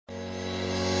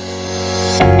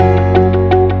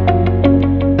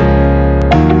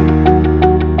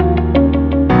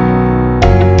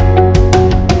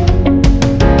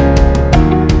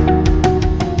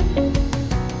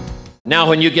Now,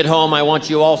 when you get home, I want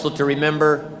you also to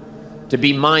remember to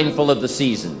be mindful of the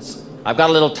seasons. I've got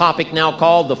a little topic now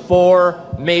called the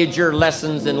 4 major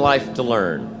lessons in life to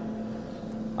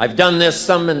learn. I've done this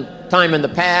some time in the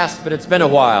past, but it's been a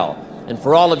while. And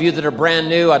for all of you that are brand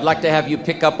new, I'd like to have you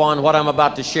pick up on what I'm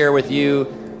about to share with you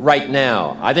right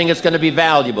now. I think it's going to be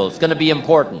valuable. It's going to be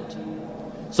important.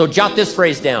 So jot this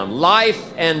phrase down.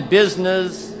 Life and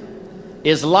business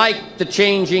is like the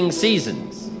changing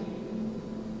seasons.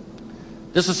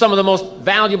 This is some of the most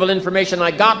valuable information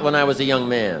I got when I was a young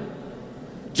man,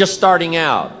 just starting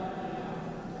out.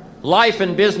 Life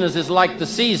and business is like the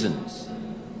seasons.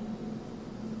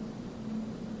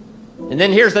 And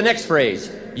then here's the next phrase.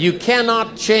 You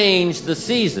cannot change the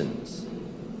seasons.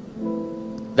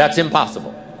 That's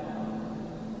impossible.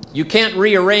 You can't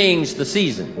rearrange the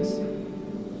seasons.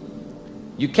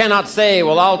 You cannot say,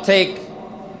 well, I'll take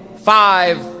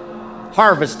 5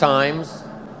 harvest times,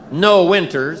 no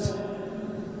winters,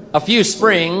 a few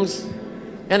springs,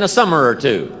 and a summer or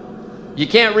 2. You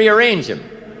can't rearrange them.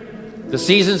 The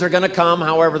seasons are going to come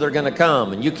however they're going to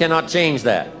come, and you cannot change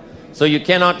that. So you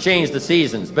cannot change the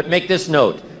seasons. But make this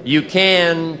note. You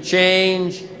can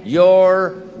change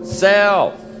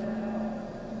yourself.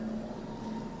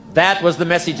 That was the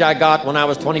message I got when I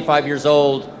was 25 years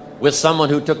old with someone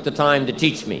who took the time to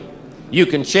teach me. You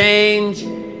can change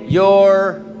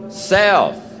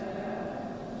yourself.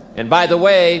 And by the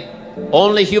way,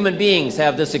 only human beings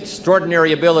have this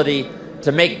extraordinary ability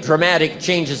to make dramatic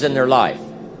changes in their life.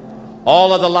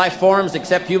 All other life forms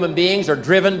except human beings are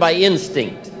driven by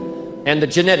instinct and the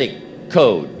genetic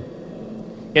code.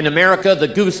 In America, the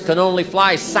goose can only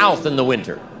fly south in the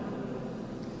winter.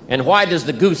 And why does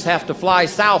the goose have to fly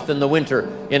south in the winter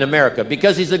in America?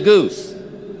 Because he's a goose.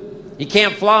 He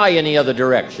can't fly any other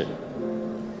direction.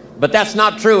 But that's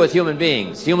not true with human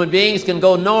beings. Human beings can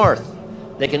go north.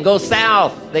 They can go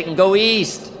south. They can go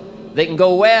east. They can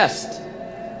go west.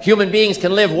 Human beings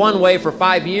can live one way for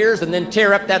 5 years and then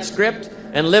tear up that script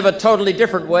and live a totally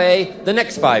different way the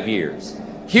next 5 years.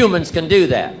 Humans can do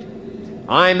that.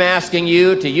 I'm asking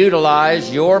you to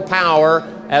utilize your power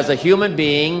as a human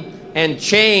being and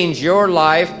change your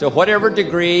life to whatever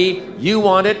degree you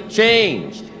want it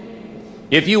changed.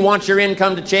 If you want your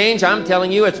income to change, I'm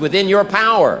telling you it's within your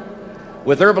power.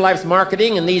 With Herbalife's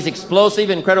marketing and these explosive,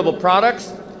 incredible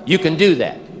products, you can do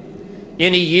that.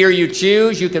 Any year you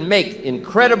choose, you can make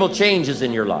incredible changes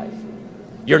in your life.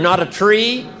 You're not a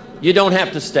tree, you don't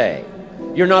have to stay.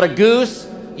 You're not a goose,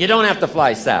 you don't have to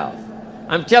fly south.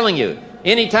 I'm telling you,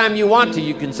 anytime you want to,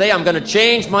 you can say, I'm going to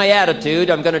change my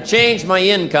attitude, I'm going to change my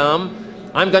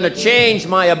income, I'm going to change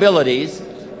my abilities,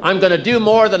 I'm going to do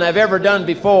more than I've ever done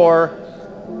before.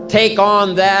 Take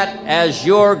on that as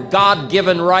your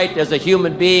God-given right as a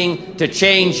human being to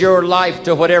change your life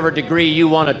to whatever degree you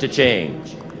want it to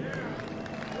change.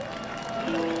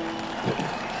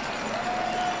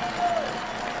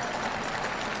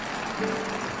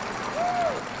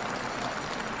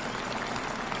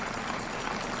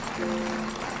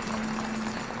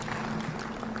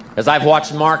 As I've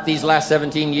watched Mark these last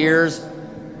 17 years,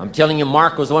 I'm telling you,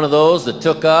 Mark was one of those that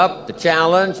took up the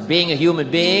challenge, being a human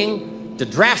being, to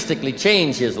drastically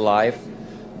change his life.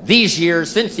 These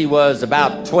years, since he was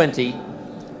about 20,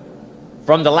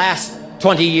 from the last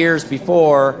 20 years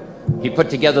before, he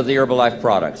put together the Herbalife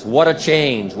products. What a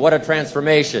change, what a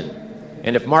transformation.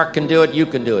 And if Mark can do it, you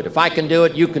can do it. If I can do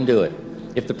it, you can do it.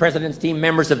 If the President's team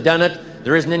members have done it,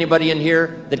 there isn't anybody in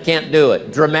here that can't do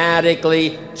it.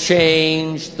 Dramatically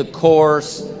change the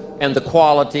course and the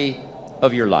quality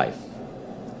of your life.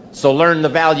 So learn the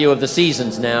value of the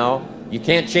seasons now. You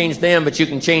can't change them, but you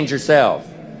can change yourself.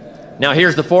 Now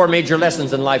here's the 4 major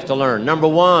lessons in life to learn. Number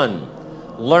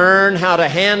 1, learn how to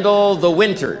handle the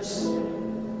winters.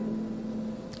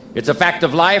 It's a fact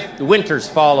of life. The winters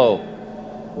follow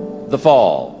the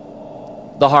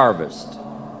fall, the harvest.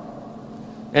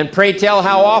 And pray tell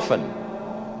how often?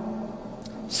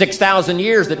 6,000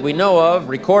 years that we know of,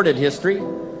 recorded history.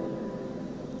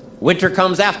 Winter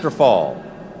comes after fall.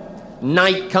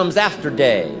 Night comes after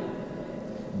day.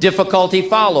 Difficulty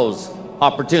follows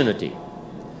opportunity.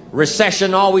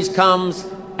 Recession always comes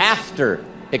after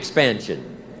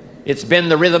expansion. It's been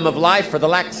the rhythm of life for the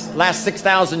last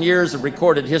 6,000 years of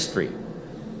recorded history.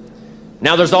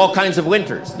 Now there's all kinds of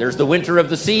winters. There's the winter of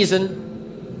the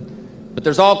season, but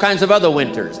there's all kinds of other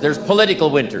winters. There's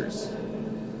political winters.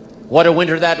 What a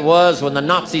winter that was when the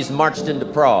Nazis marched into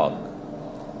Prague.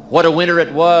 What a winter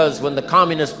it was when the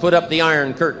communists put up the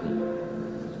Iron Curtain.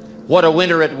 What a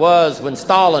winter it was when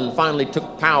Stalin finally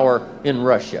took power in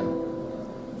Russia.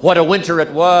 What a winter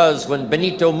it was when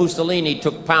Benito Mussolini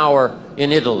took power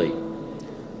in Italy.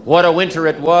 What a winter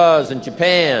it was in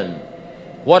Japan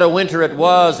what a winter it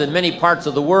was in many parts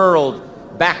of the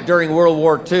world back during World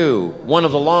War II, one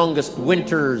of the longest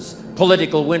winters,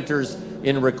 political winters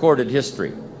in recorded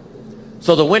history.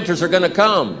 So the winters are going to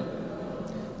come.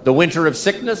 The winter of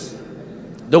sickness,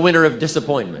 the winter of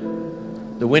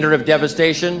disappointment, the winter of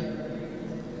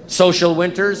devastation, social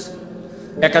winters,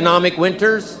 economic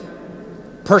winters,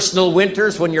 personal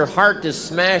winters when your heart is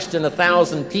smashed in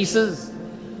 1,000 pieces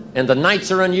and the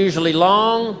nights are unusually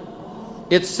long.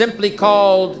 It's simply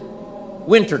called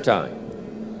wintertime.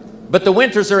 But the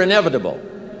winters are inevitable.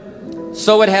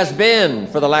 So it has been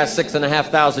for the last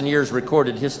 6,500 years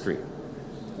recorded history.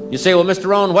 You say, well, Mr.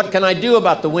 Rohn, what can I do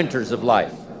about the winters of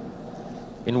life?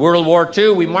 In World War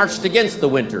II, we marched against the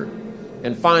winter,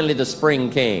 and finally the spring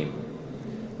came.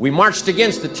 We marched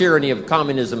against the tyranny of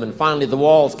communism, and finally the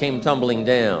walls came tumbling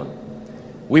down.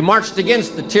 We marched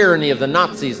against the tyranny of the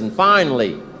Nazis, and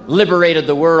finally liberated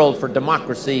the world for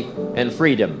democracy and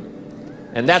freedom.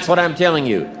 And that's what I'm telling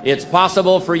you. It's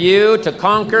possible for you to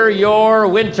conquer your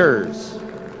winters.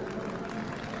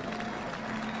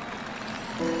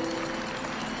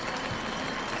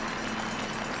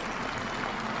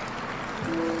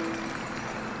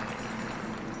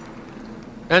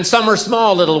 And some are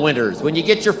small little winters. When you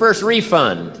get your first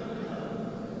refund,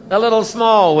 a little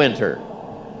small winter.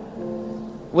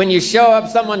 When you show up,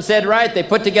 someone said, right, they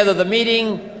put together the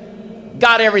meeting,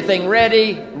 got everything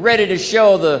ready to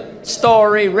show the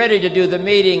story, ready to do the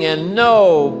meeting, and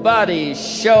nobody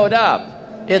showed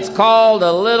up. It's called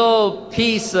a little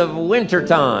piece of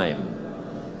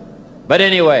wintertime. But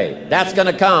anyway, that's going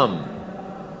to come.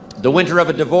 The winter of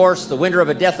a divorce, the winter of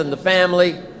a death in the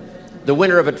family, the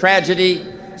winter of a tragedy,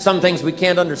 some things we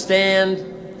can't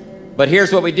understand. But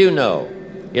here's what we do know.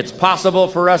 It's possible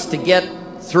for us to get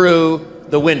through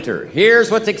the winter. Here's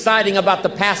what's exciting about the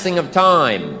passing of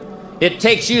time. It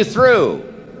takes you through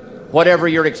whatever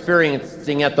you're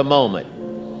experiencing at the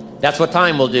moment. That's what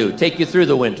time will do, take you through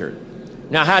the winter.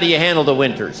 Now, how do you handle the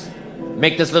winters?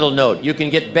 Make this little note. You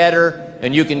can get better,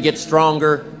 and you can get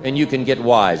stronger, and you can get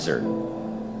wiser.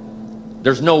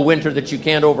 There's no winter that you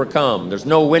can't overcome. There's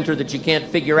no winter that you can't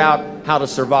figure out how to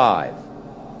survive.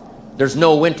 There's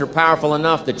no winter powerful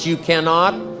enough that you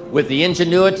cannot, with the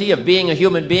ingenuity of being a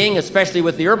human being, especially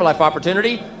with the Herbalife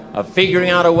opportunity, of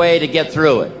figuring out a way to get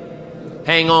through it.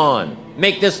 Hang on.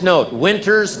 Make this note.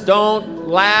 Winters don't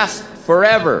last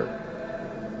forever.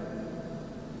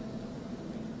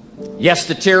 Yes,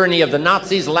 the tyranny of the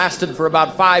Nazis lasted for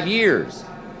about 5 years,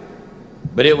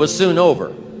 but it was soon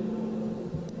over.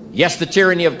 Yes, the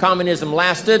tyranny of communism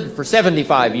lasted for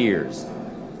 75 years,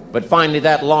 but finally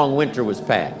that long winter was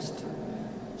past.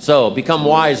 So become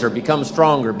wiser, become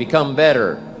stronger, become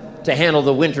better to handle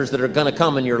the winters that are going to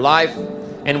come in your life.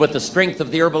 And with the strength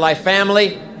of the Herbalife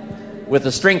family, with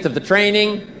the strength of the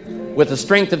training, with the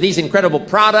strength of these incredible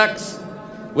products,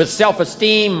 with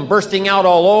self-esteem bursting out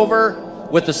all over,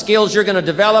 with the skills you're going to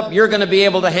develop, you're going to be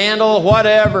able to handle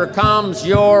whatever comes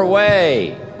your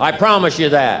way. I promise you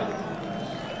that.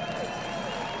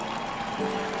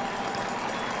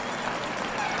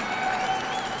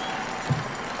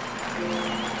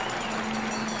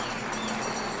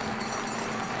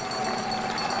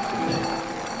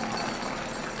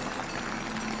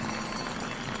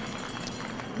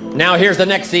 Now here's the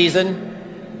next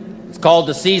season. It's called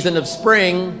the season of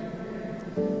spring.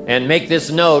 And make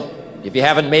this note, if you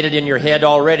haven't made it in your head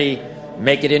already,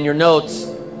 make it in your notes.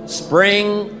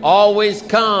 Spring always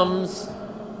comes.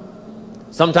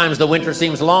 Sometimes the winter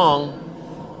seems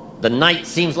long. The night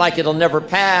seems like it'll never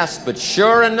pass, but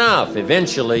sure enough,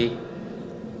 eventually,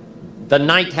 the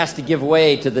night has to give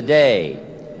way to the day.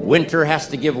 Winter has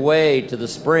to give way to the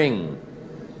spring.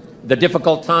 The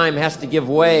difficult time has to give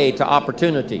way to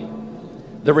opportunity.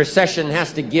 The recession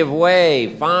has to give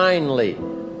way, finally,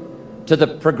 to the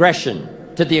progression,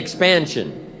 to the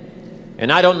expansion.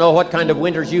 And I don't know what kind of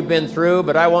winters you've been through,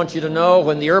 but I want you to know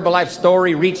when the Herbalife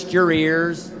story reached your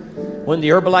ears, when the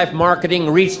Herbalife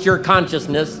marketing reached your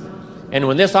consciousness, and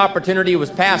when this opportunity was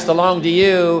passed along to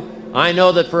you, I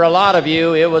know that for a lot of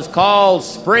you, it was called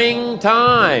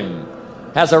springtime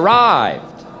has arrived.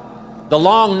 The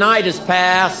long night is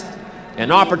past,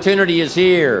 and opportunity is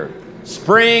here.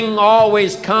 Spring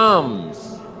always comes.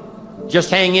 Just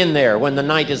hang in there when the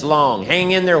night is long.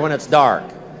 Hang in there when it's dark.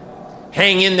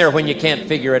 Hang in there when you can't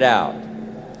figure it out.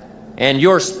 And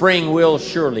your spring will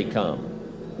surely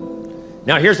come.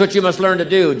 Now here's what you must learn to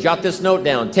do. Jot this note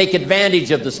down. Take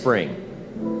advantage of the spring.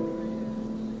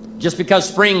 Just because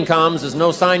spring comes is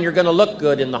no sign you're going to look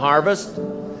good in the harvest.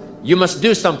 You must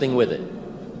do something with it.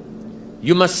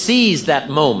 You must seize that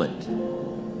moment.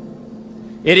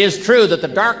 It is true that the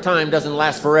dark time doesn't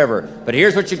last forever, but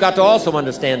here's what you've got to also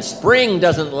understand. Spring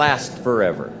doesn't last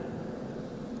forever.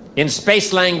 In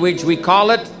space language, we call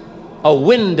it a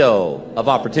window of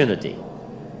opportunity.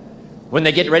 When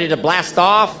they get ready to blast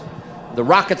off, the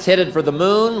rocket's headed for the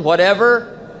moon,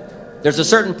 whatever, there's a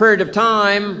certain period of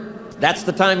time. That's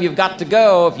the time you've got to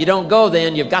go. If you don't go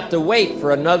then, you've got to wait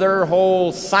for another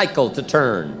whole cycle to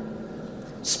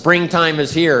turn. Springtime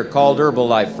is here, called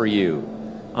Herbalife for you.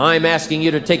 I'm asking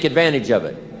you to take advantage of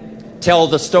it. Tell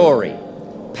the story.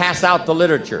 Pass out the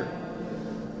literature.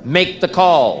 Make the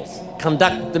calls.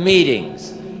 Conduct the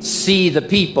meetings. See the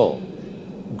people.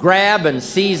 Grab and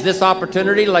seize this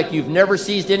opportunity like you've never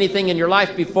seized anything in your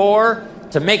life before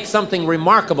to make something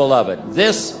remarkable of it.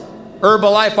 This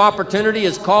Herbalife opportunity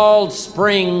is called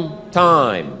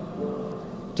springtime.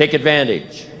 Take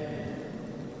advantage.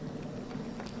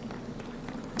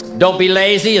 Don't be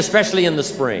lazy, especially in the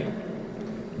spring.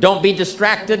 Don't be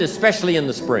distracted, especially in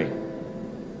the spring.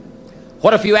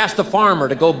 What if you asked a farmer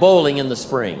to go bowling in the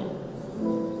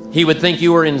spring? He would think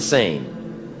you were insane.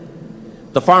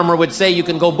 The farmer would say you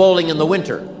can go bowling in the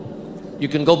winter. You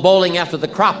can go bowling after the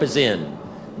crop is in.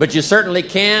 But you certainly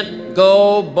can't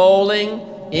go bowling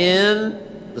in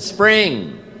the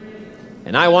spring.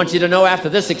 And I want you to know, after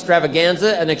this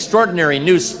extravaganza, an extraordinary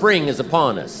new spring is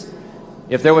upon us.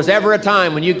 If there was ever a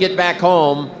time when you get back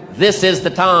home, this is the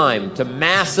time to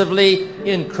massively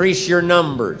increase your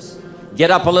numbers.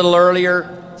 Get up a little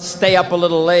earlier, stay up a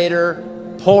little later,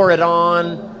 pour it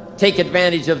on, take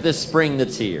advantage of this spring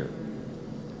that's here.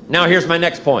 Now here's my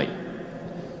next point.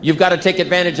 You've got to take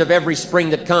advantage of every spring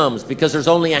that comes, because there's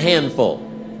only a handful.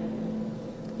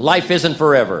 Life isn't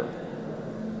forever.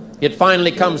 It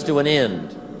finally comes to an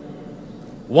end.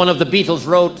 One of the Beatles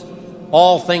wrote,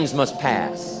 "All things must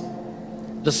pass."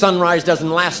 The sunrise doesn't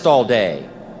last all day.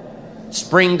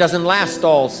 Spring doesn't last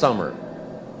all summer.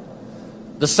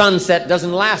 The sunset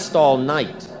doesn't last all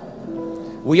night.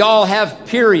 We all have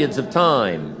periods of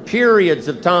time, pieces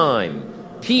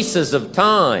of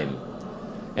time.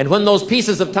 And when those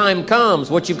pieces of time comes,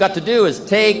 what you've got to do is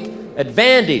take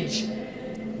advantage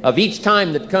of each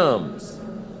time that comes.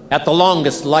 At the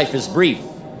longest, life is brief.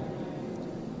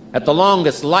 At the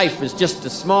longest, life is just a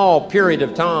small period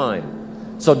of time.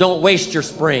 So don't waste your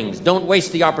springs. Don't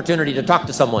waste the opportunity to talk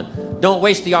to someone. Don't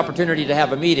waste the opportunity to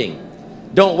have a meeting.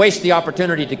 Don't waste the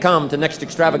opportunity to come to next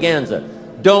extravaganza.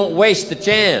 Don't waste the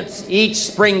chance. Each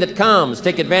spring that comes,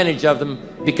 take advantage of them,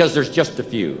 because there's just a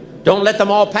few. Don't let them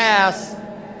all pass.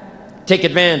 Take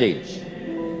advantage.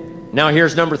 Now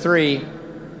here's number 3.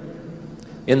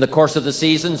 In the course of the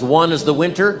seasons, 1 is the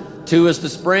winter, 2 is the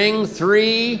spring,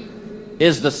 3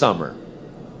 is the summer.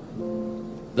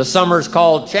 The summer is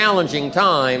called challenging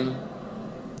time.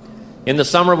 In the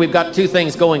summer, we've got 2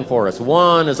 things going for us.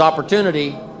 1 is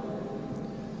opportunity,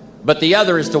 but the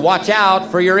other is to watch out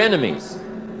for your enemies.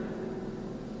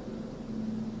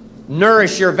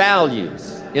 Nourish your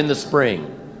values in the spring,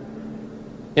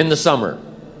 in the summer.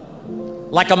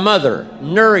 Like a mother,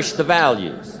 nourish the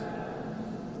values.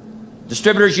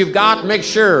 Distributors you've got, make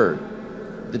sure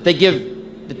that they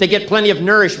get plenty of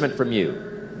nourishment from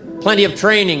you, plenty of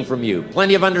training from you,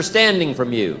 plenty of understanding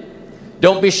from you.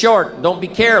 Don't be short, don't be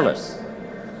careless.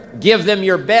 Give them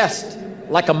your best,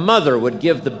 like a mother would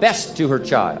give the best to her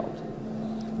child.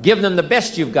 Give them the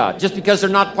best you've got. Just because they're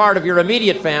not part of your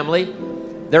immediate family,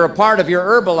 they're a part of your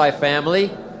Herbalife family.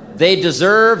 They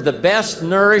deserve the best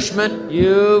nourishment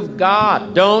you've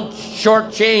got. Don't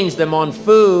shortchange them on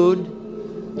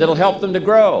food that'll help them to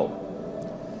grow.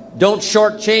 Don't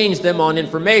shortchange them on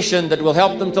information that will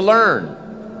help them to learn.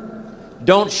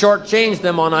 Don't shortchange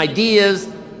them on ideas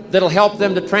that'll help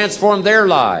them to transform their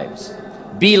lives.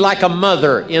 Be like a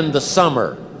mother in the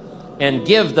summer and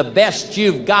give the best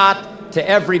you've got to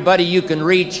everybody you can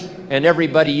reach and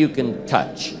everybody you can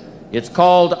touch. It's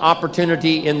called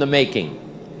opportunity in the making.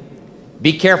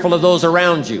 Be careful of those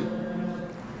around you.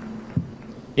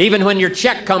 Even when your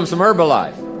check comes from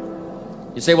Herbalife,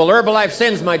 you say, well, Herbalife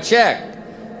sends my check.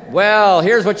 Well,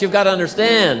 here's what you've got to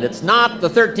understand. It's not the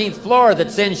 13th floor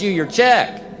that sends you your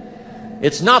check.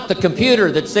 It's not the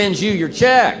computer that sends you your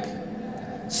check.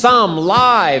 Some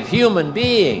live human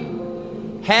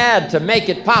being had to make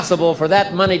it possible for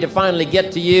that money to finally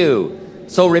get to you.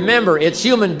 So remember, it's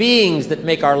human beings that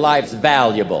make our lives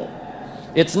valuable.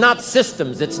 It's not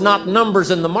systems. It's not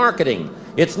numbers in the marketing.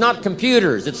 It's not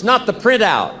computers. It's not the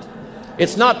printout.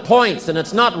 It's not points, and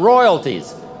it's not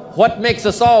royalties. What makes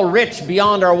us all rich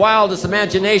beyond our wildest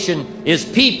imagination is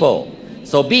people.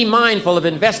 So be mindful of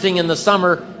investing in the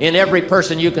summer in every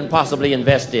person you can possibly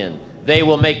invest in. They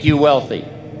will make you wealthy.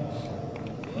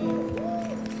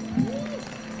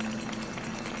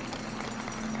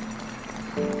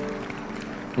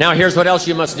 Now here's what else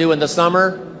you must do in the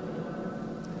summer.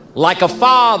 Like a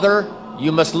father,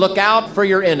 you must look out for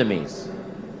your enemies.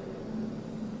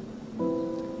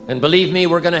 And believe me,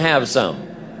 we're going to have some.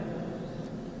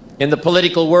 In the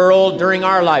political world during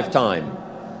our lifetime,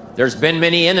 there's been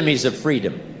many enemies of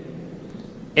freedom,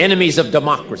 enemies of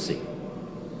democracy,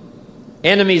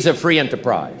 enemies of free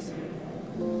enterprise.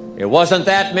 It wasn't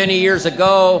that many years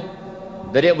ago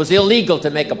that it was illegal to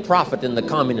make a profit in the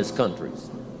communist countries.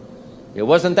 It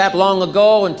wasn't that long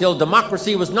ago until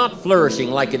democracy was not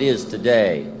flourishing like it is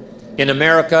today. In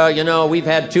America, you know, we've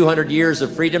had 200 years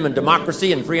of freedom and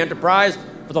democracy and free enterprise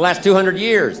for the last 200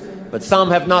 years. But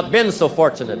some have not been so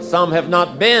fortunate. Some have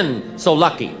not been so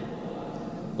lucky.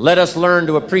 Let us learn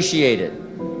to appreciate it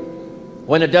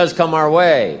when it does come our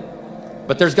way.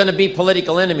 But there's going to be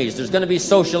political enemies. There's going to be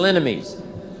social enemies.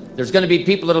 There's going to be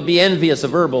people that will be envious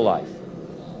of Herbalife.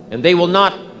 And they will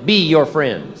not be your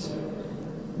friends.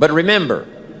 But remember,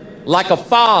 like a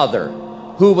father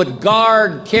who would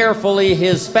guard carefully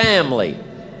his family,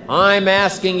 I'm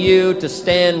asking you to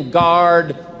stand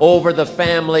guard over the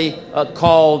family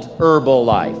called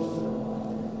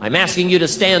Herbalife. I'm asking you to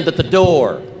stand at the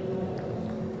door.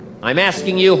 I'm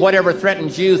asking you, whatever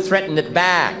threatens you, threaten it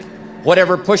back.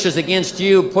 Whatever pushes against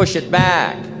you, push it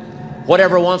back.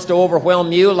 Whatever wants to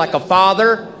overwhelm you, like a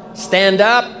father, stand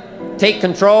up, take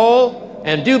control,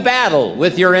 and do battle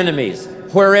with your enemies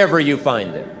wherever you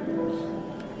find them.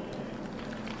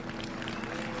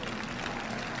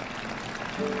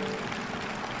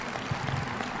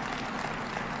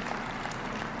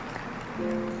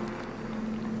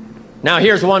 Now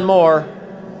here's one more.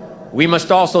 We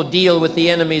must also deal with the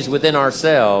enemies within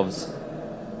ourselves.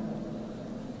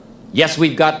 Yes,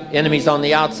 we've got enemies on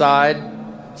the outside.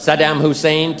 Saddam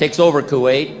Hussein takes over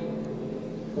Kuwait.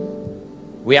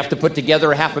 We have to put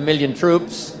together 500,000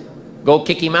 troops, go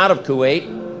kick him out of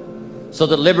Kuwait so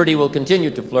that liberty will continue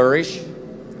to flourish.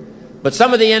 But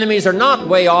some of the enemies are not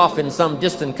way off in some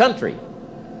distant country.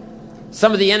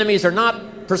 Some of the enemies are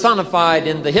not personified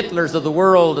in the Hitlers of the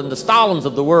world and the Stalins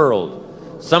of the world.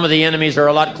 Some of the enemies are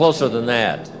a lot closer than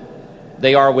that.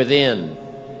 They are within.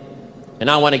 And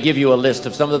I want to give you a list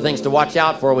of some of the things to watch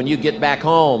out for when you get back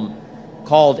home,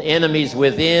 called enemies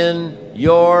within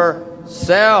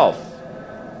yourself.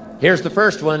 Here's the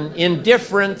first one: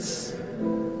 indifference.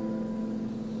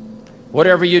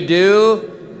 Whatever you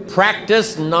do,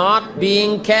 practice not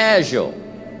being casual.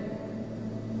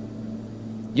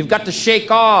 You've got to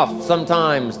shake off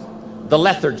sometimes the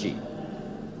lethargy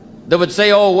that would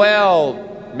say, oh,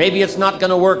 well, maybe it's not going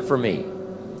to work for me,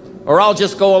 or I'll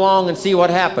just go along and see what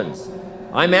happens.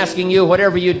 I'm asking you,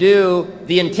 whatever you do,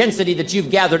 the intensity that you've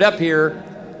gathered up here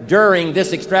during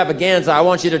this extravaganza, I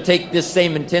want you to take this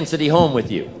same intensity home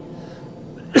with you.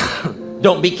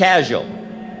 Don't be casual.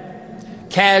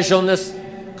 Casualness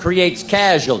creates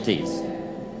casualties,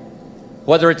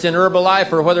 whether it's in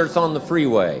Herbalife or whether it's on the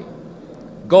freeway.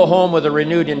 Go home with a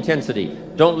renewed intensity.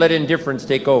 Don't let indifference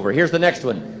take over. Here's the next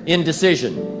one: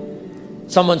 indecision.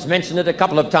 Someone's mentioned it a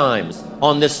couple of times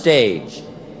on this stage.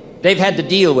 They've had to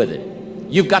deal with it.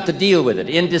 You've got to deal with it.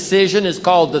 Indecision is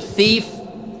called the thief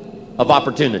of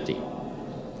opportunity.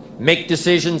 Make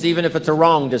decisions even if it's a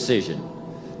wrong decision.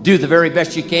 Do the very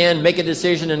best you can, make a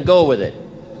decision and go with it.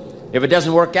 If it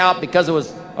doesn't work out because it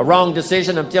was a wrong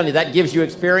decision, I'm telling you, that gives you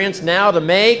experience now to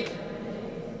make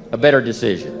a better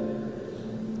decision.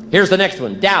 Here's the next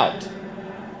one: doubt.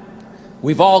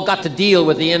 We've all got to deal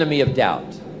with the enemy of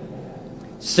doubt.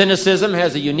 Cynicism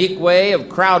has a unique way of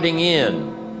crowding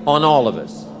in on all of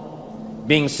us.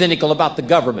 Being cynical about the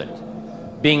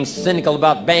government, being cynical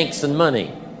about banks and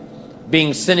money,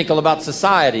 being cynical about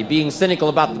society, being cynical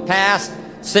about the past,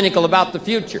 cynical about the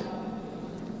future.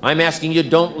 I'm asking you,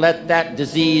 don't let that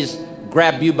disease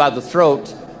grab you by the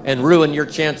throat and ruin your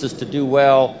chances to do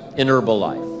well in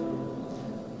Herbalife.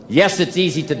 Yes, it's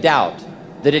easy to doubt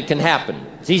that it can happen.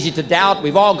 It's easy to doubt.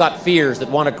 We've all got fears that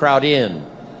want to crowd in.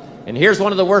 And here's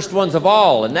one of the worst ones of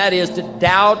all, and that is to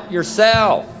doubt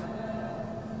yourself.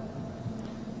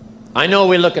 I know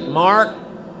we look at Mark,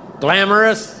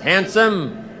 glamorous,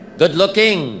 handsome,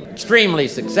 good-looking, extremely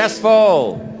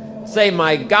successful, say,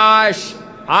 my gosh,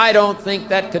 I don't think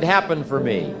that could happen for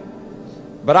me.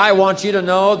 But I want you to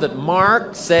know that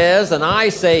Mark says, and I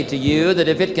say to you, that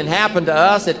if it can happen to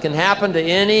us, it can happen to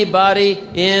anybody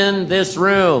in this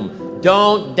room.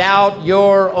 Don't doubt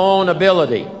your own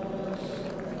ability.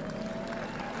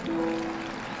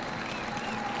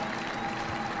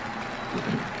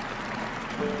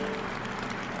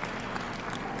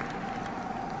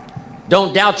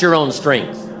 Don't doubt your own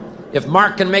strength. If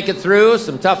Mark can make it through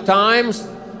some tough times,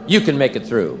 you can make it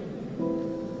through.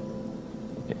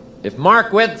 If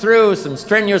Mark went through some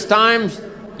strenuous times,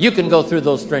 you can go through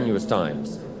those strenuous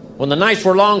times. When the nights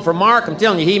were long for Mark, I'm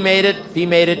telling you, he made it. If he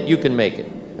made it, you can make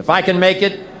it. If I can make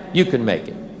it, you can make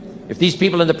it. If these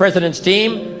people in the president's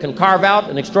team can carve out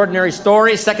an extraordinary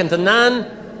story, second to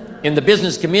none, in the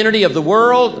business community of the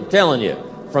world, I'm telling you,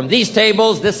 from these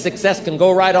tables, this success can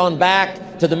go right on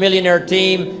back to the millionaire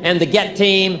team and the Get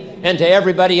team and to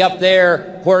everybody up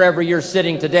there, wherever you're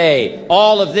sitting today.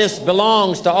 All of this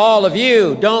belongs to all of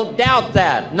you. Don't doubt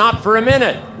that, not for a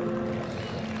minute.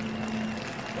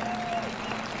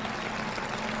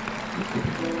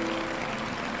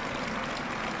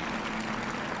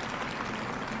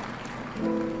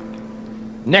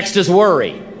 Next is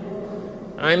worry.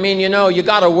 I mean, you know, you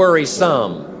got to worry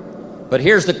some. But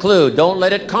here's the clue. Don't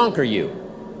let it conquer you.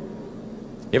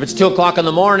 If it's 2 o'clock in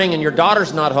the morning and your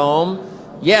daughter's not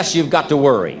home, yes, you've got to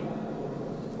worry.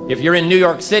 If you're in New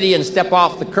York City and step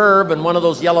off the curb and one of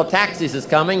those yellow taxis is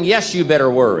coming, yes, you better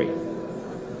worry.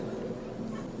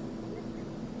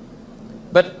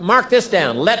 But mark this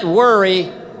down. Let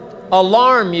worry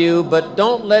alarm you, but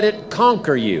don't let it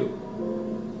conquer you.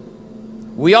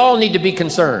 We all need to be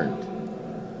concerned.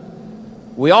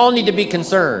 We all need to be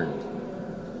concerned.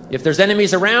 If there's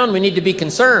enemies around, we need to be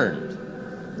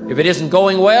concerned. If it isn't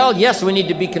going well, yes, we need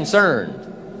to be concerned.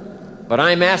 But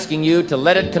I'm asking you to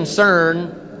let it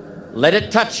concern, let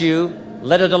it touch you,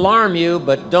 let it alarm you,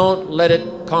 but don't let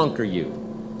it conquer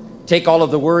you. Take all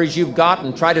of the worries you've got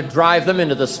and try to drive them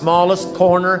into the smallest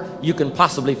corner you can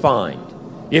possibly find.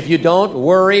 If you don't,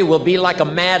 worry will be like a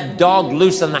mad dog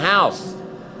loose in the house.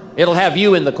 It'll have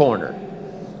you in the corner.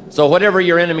 So whatever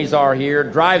your enemies are here,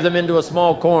 drive them into a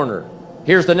small corner.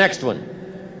 Here's the next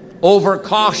one. Over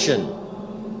caution.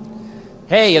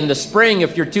 Hey, in the spring,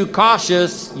 if you're too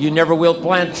cautious, you never will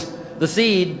plant the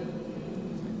seed.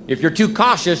 If you're too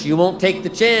cautious, you won't take the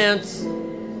chance.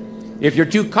 If you're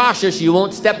too cautious, you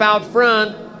won't step out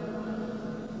front.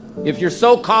 If you're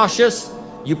so cautious,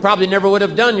 you probably never would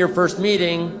have done your first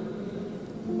meeting.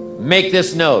 Make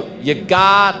this note. You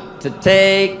got to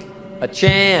take a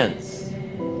chance.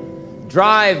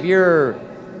 Drive your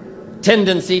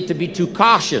tendency to be too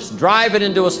cautious. Drive it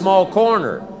into a small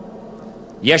corner.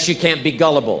 Yes, you can't be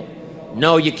gullible.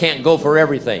 No, you can't go for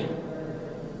everything.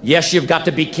 Yes, you've got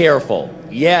to be careful.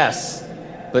 Yes,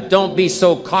 but don't be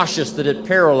so cautious that it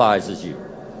paralyzes you.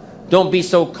 Don't be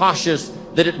so cautious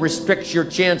that it restricts your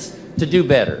chance to do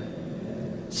better.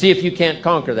 See if you can't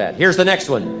conquer that. Here's the next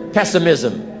one.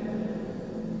 Pessimism.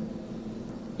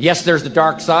 Yes, there's the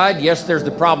dark side. Yes, there's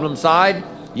the problem side.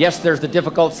 Yes, there's the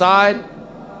difficult side.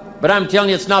 But I'm telling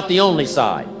you, it's not the only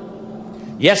side.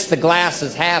 Yes, the glass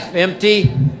is half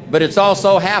empty, but it's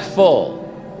also half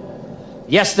full.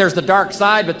 Yes, there's the dark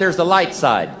side, but there's the light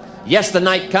side. Yes, the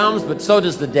night comes, but so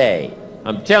does the day.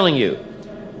 I'm telling you,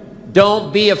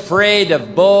 don't be afraid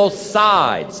of both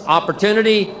sides,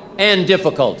 opportunity and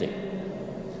difficulty,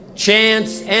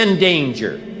 chance and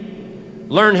danger.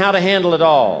 Learn how to handle it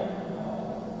all.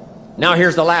 Now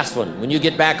here's the last one. When you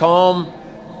get back home,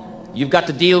 you've got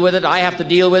to deal with it. I have to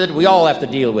deal with it. We all have to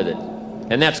deal with it.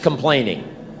 And that's complaining.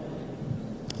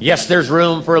 Yes, there's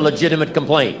room for a legitimate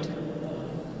complaint.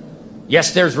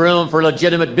 Yes, there's room for a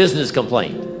legitimate business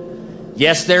complaint.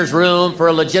 Yes, there's room for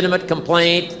a legitimate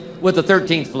complaint with the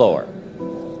 13th floor.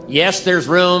 Yes, there's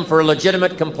room for a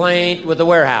legitimate complaint with the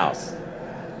warehouse.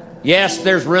 Yes,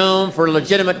 there's room for a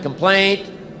legitimate complaint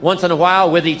once in a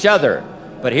while with each other.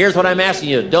 But here's what I'm asking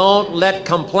you. Don't let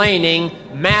complaining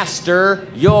master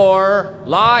your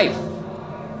life.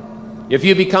 If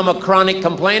you become a chronic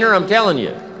complainer, I'm telling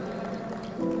you,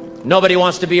 nobody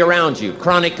wants to be around you.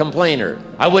 Chronic complainer.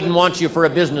 I wouldn't want you for a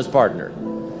business partner.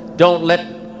 Don't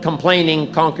let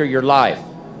complaining conquer your life.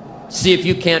 See if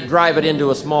you can't drive it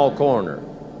into a small corner.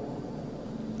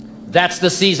 That's the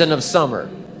season of summer.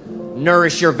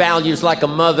 Nourish your values like a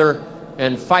mother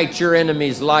and fight your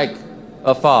enemies like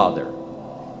a father.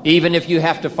 Even if you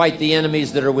have to fight the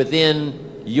enemies that are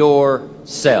within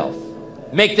yourself.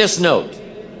 Make this note.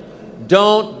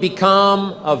 Don't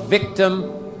become a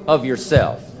victim of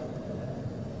yourself.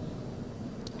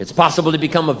 It's possible to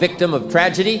become a victim of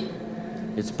tragedy.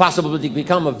 It's possible to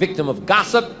become a victim of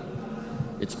gossip.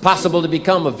 It's possible to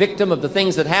become a victim of the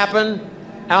things that happen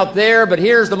out there. But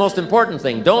here's the most important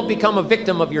thing. Don't become a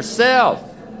victim of yourself.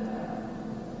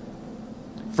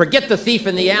 Forget the thief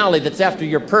in the alley that's after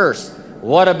your purse.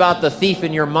 What about the thief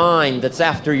in your mind that's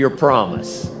after your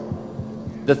promise?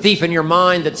 The thief in your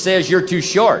mind that says you're too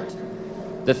short.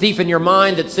 The thief in your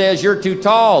mind that says you're too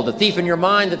tall. The thief in your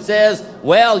mind that says,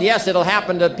 well, yes, it'll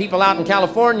happen to people out in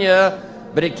California,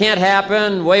 but it can't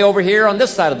happen way over here on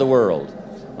this side of the world.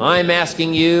 I'm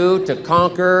asking you to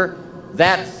conquer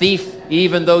that thief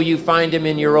even though you find him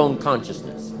in your own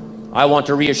consciousness. I want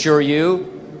to reassure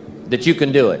you that you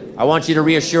can do it. I want you to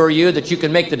reassure you that you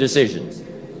can make the decisions.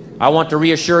 I want to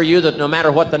reassure you that no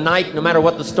matter what the night, no matter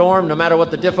what the storm, no matter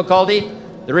what the difficulty,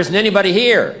 there isn't anybody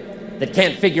here that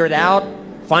can't figure it out,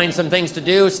 find some things to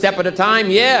do, step at a time,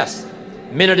 yes.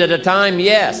 Minute at a time,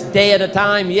 yes. Day at a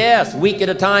time, yes. Week at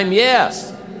a time,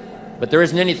 yes. But there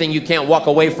isn't anything you can't walk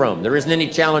away from. There isn't any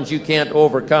challenge you can't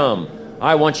overcome.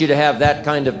 I want you to have that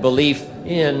kind of belief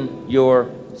in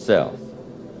yourself.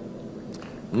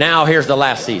 Now here's the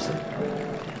last season.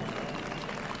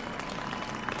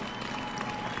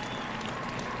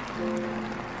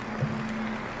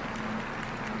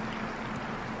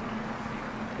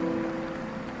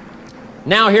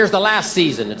 Now here's the last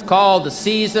season. It's called the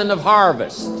season of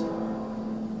harvest.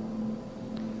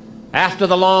 After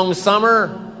the long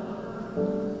summer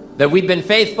that we've been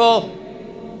faithful,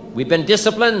 we've been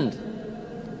disciplined,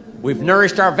 we've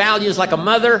nourished our values like a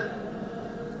mother,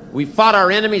 we've fought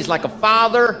our enemies like a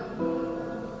father,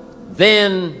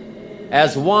 then,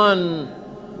 as one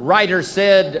writer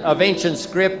said of ancient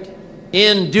script,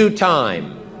 in due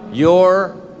time,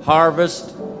 your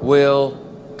harvest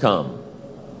will come.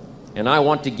 And I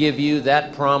want to give you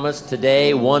that promise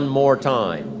today one more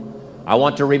time. I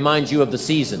want to remind you of the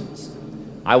seasons.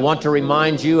 I want to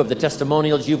remind you of the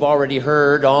testimonials you've already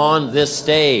heard on this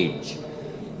stage.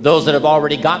 Those that have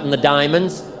already gotten the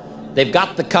diamonds, they've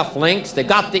got the cufflinks, they've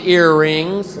got the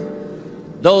earrings.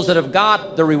 Those that have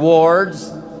got the rewards,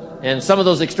 and some of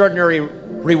those extraordinary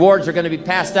rewards are going to be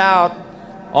passed out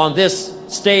on this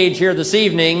stage here this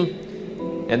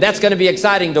evening. And that's going to be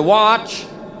exciting to watch.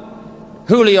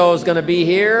 Julio's going to be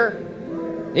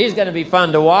here. He's going to be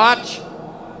fun to watch.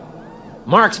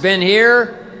 Mark's been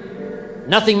here.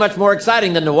 Nothing much more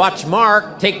exciting than to watch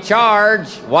Mark take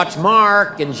charge, watch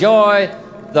Mark enjoy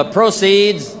the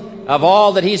proceeds of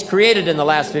all that he's created in the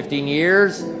last 15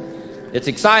 years. It's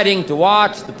exciting to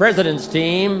watch the president's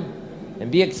team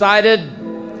and be excited.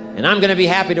 And I'm going to be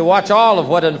happy to watch all of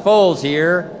what unfolds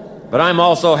here. But I'm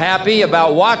also happy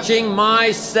about watching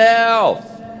myself.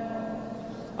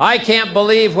 I can't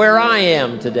believe where I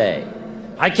am today.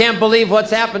 I can't believe what's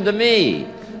happened to me.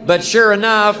 But sure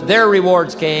enough, their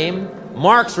rewards came,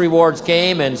 Mark's rewards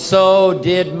came, and so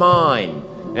did mine.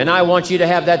 And I want you to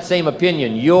have that same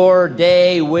opinion. Your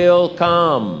day will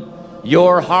come.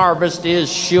 Your harvest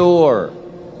is sure.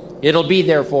 It'll be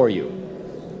there for you.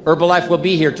 Herbalife will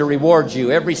be here to reward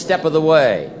you every step of the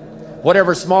way.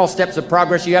 Whatever small steps of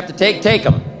progress you have to take, take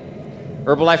them.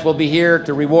 Herbalife will be here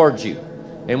to reward you.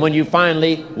 And when you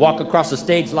finally walk across a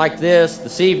stage like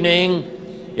this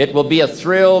evening, it will be a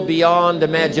thrill beyond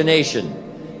imagination.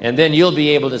 And then you'll be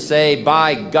able to say,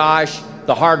 by gosh,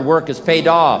 the hard work has paid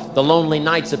off. The lonely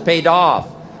nights have paid off.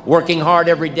 Working hard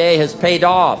every day has paid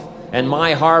off. And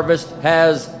my harvest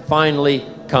has finally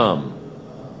come.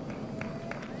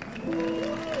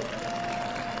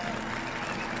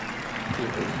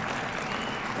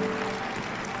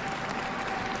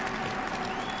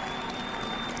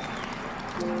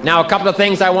 Now, a couple of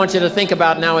things I want you to think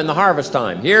about now in the harvest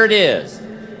time. Here it is.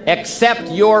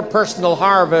 Accept your personal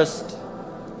harvest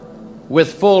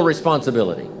with full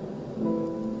responsibility.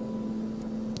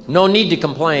 No need to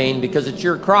complain because it's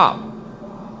your crop.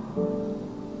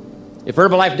 If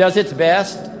Herbalife does its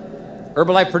best,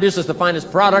 Herbalife produces the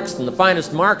finest products and the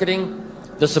finest marketing,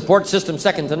 the support system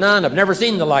second to none. I've never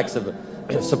seen the likes of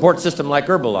a support system like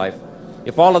Herbalife.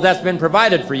 If all of that's been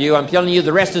provided for you, I'm telling you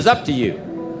the rest is up to you.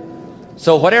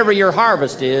 So whatever your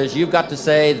harvest is, you've got to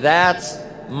say, that's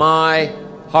my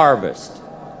harvest.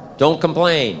 Don't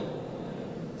complain.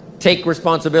 Take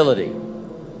responsibility.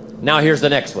 Now here's the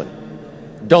next one.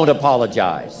 Don't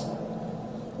apologize.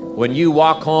 When you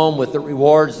walk home with the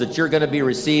rewards that you're going to be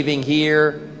receiving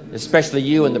here, especially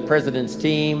you and the president's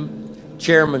team,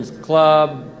 chairman's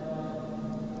club,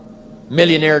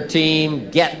 millionaire team,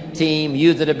 get team,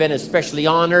 you that have been especially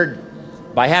honored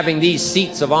by having these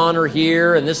seats of honor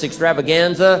here in this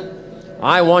extravaganza,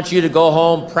 I want you to go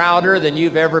home prouder than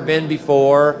you've ever been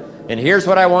before. And here's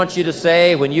what I want you to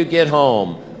say when you get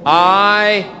home.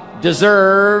 I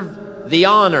deserve the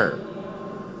honor.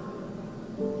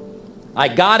 I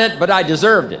got it, but I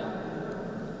deserved it.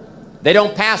 They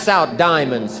don't pass out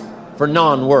diamonds for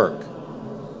non-work.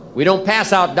 We don't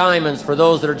pass out diamonds for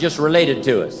those that are just related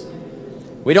to us.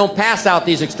 We don't pass out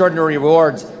these extraordinary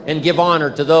rewards and give honor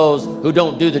to those who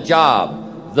don't do the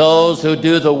job. Those who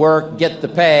do the work get the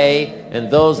pay,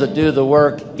 and those that do the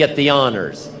work get the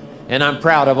honors. And I'm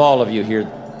proud of all of you here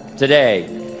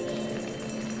today.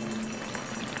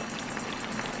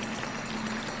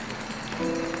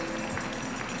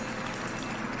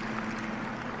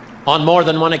 On more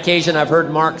than one occasion, I've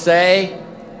heard Mark say,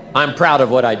 I'm proud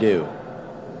of what I do.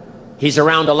 He's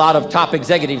around a lot of top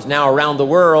executives now around the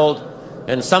world,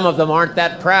 and some of them aren't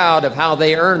that proud of how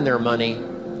they earn their money.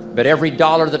 But every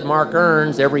dollar that Mark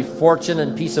earns, every fortune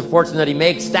and piece of fortune that he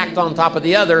makes stacked on top of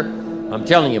the other, I'm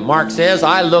telling you, Mark says,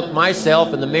 I look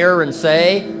myself in the mirror and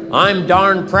say, I'm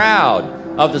darn proud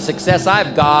of the success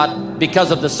I've got because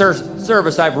of the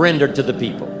service I've rendered to the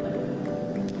people.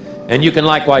 And you can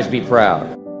likewise be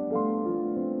proud.